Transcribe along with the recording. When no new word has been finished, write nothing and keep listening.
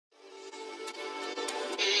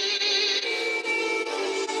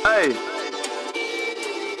Hey.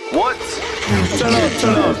 What? Turn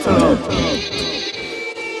up.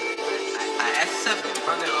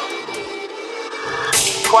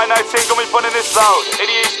 Quite 19 got me running this loud.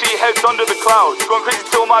 ADHD heads under the clouds. Going crazy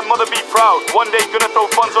till my mother be proud. One day gonna throw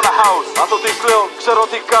funds on a house. Αυτό τι λέω, ξέρω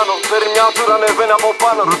τι κάνω. Φέρει μια τούρα, ανεβαίνει από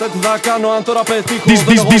πάνω. Ρωτά τι θα κάνω αν τώρα πετύχω.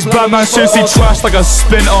 These bad man seriously trash like a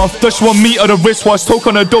spin off. Does you want me or the wristwatch? Talk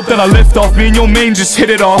on a dope then I lift off. Me and your main just hit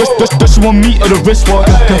it off. Does you want me or the wristwatch?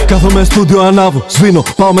 Κάθομαι στούντιο, ανάβω, σβήνω.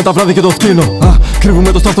 Πάω με τα βράδυ και το φτύνω.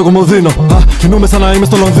 Κρύβουμε το στάφτο κομμωδίνο. Κινούμε σαν να είμαι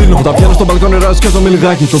στο Λονδίνο. Όταν βγαίνω στο μπαλκόνι, ράζω με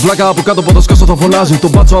λιγάκι. Το βλάκα από κάτω που το σκάσω θα φωνάζει. Το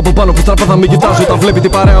μπάτσο από πάνω που τράπα θα μην κοιτάζει. Όταν βλέπει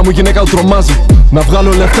την παρέα μου γυναίκα του τρομάζει. Να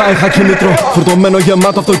βγάλω λεφτά είχα κίνητρο. Φορτωμένο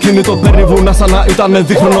γεμάτο αυτοκίνητο. Παίρνει βουνά σαν να ήταν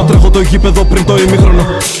δίχρονο. Τρέχω το γήπεδο πριν το ημίχρονο.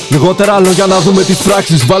 Λιγότερα λόγια να δούμε τις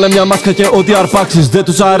πράξεις. Βάλε μια μάσκα και ό,τι αρπάξεις. Δεν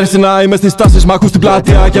τους αρέσει να είμαι στις τάσεις. Μ' ακούς στην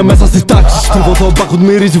πλατεία και μέσα στις τάξεις. Στρίβω το μπάκουτ,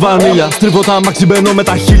 μυρίζει βανίλια. Στρίβω τα μάξι, μπαίνω με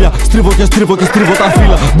τα χίλια. Στρίβω και στρίβω τα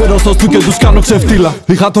φύλλα. Μπαίνω στο στου και τους κάνω ξεφτύλα.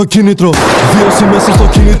 Είχα το κίνητρο, βίωση μέσα στο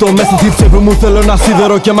κινητό. Μέσα στη τσέπη μου θέλω ένα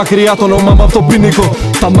σίδερο και μακριά το όνομά μου από το ποινικό.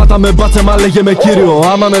 Σταμάτα με μπάτσε, μα λέγε με κύριο.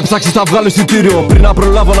 Άμα με ψάξεις θα βγάλω εισιτήριο. Πριν να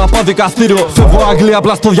προλάβω να πάω δικαστήριο. Φεύγω Αγγλία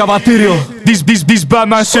απλά στο διαβατήριο. These bad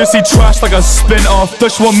man seriously trash like a spin off.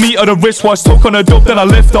 Does you want me or the wristwatch? Talk on a dope then I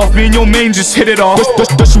lift off. Me and your main just hit it off.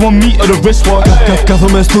 Does you want me or the wristwatch?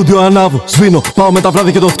 Κάθομαι στούντιο, ανάβω, σβήνω. Πάω με τα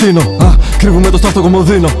βράδυ και το φτύνω. Κρύβουμε το στάφτο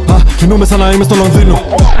κομμωδίνο. Κινούμε σαν να είμαι στο Λονδίνο.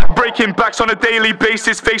 Breaking backs on a daily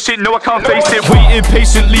basis. Face shit, no I can't face it. Waiting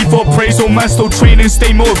patiently for praise. Oh man, still training,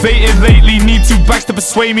 stay motivated lately. Need 2 bags to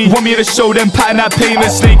persuade me. Want me to show them pattern that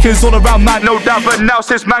payment. Snakers all around man, no doubt. But now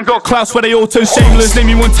since man got clouds where they all turn shameless. Name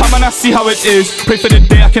me one time and I see how it is. Pray for the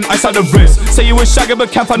day I can ice out the wrist. Say you wish shagger but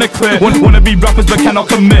can't find a clear. Wanna be rappers but cannot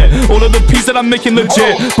commit. All of the peas that I'm making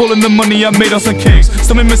legit. Balling the money I made on some kicks.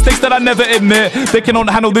 Some mistakes that I never admit. They cannot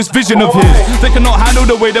handle this vision of his. They cannot handle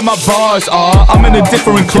the way that my bars are. I'm in a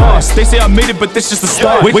different class. They say I made it, but this just the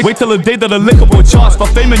start. Wait till the day that the liquor boy charts. For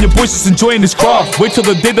fame and your boys just enjoying this craft. Wait till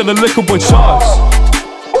the day that the liquor boy charts.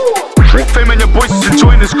 Fame and your boys just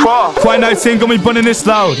enjoying this craft. Quite 19 got me running this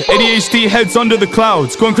loud. ADHD heads under the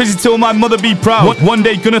clouds. Going crazy till my mother be proud. One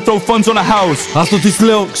day gonna throw funds on a house. Αυτό τις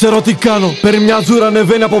λέω, ξέρω τι κάνω. Παίρνει μια ζούρα,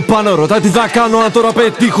 ανεβαίνει από πάνω. Ρωτάει τι θα κάνω αν τώρα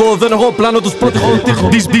πετύχω. Δεν έχω πλάνο, τους πρότυχω τείχο.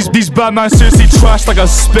 These bad man seriously trash like a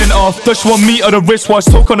spin off. Does you want me or the wristwatch?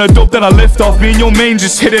 Talk on a dope then I lift off. Me and your main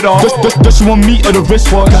just hit it off. Does you want me or the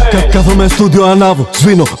wristwatch? Κάθομαι στούντιο, ανάβω,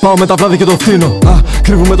 σβήνω. Πάω με τα βράδυ και το φτύνω.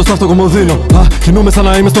 Κρύβουμε το στάφτο κομμωδίνο. Κινούμε σαν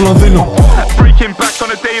να είμαι στο Λονδίνο. Breaking backs on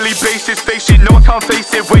a daily basis. Face shit, no I can't face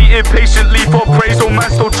it. Waiting patiently for praise. Oh man,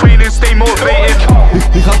 still training, stay motivated.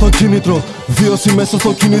 Είχα το κίνητρο, βίωση μέσα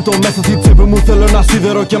στο κινητό. Μέσα στη τσέπη μου θέλω ένα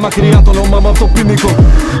σίδερο και μακριά το όνομά μου από το ποινικό.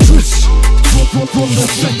 Driss.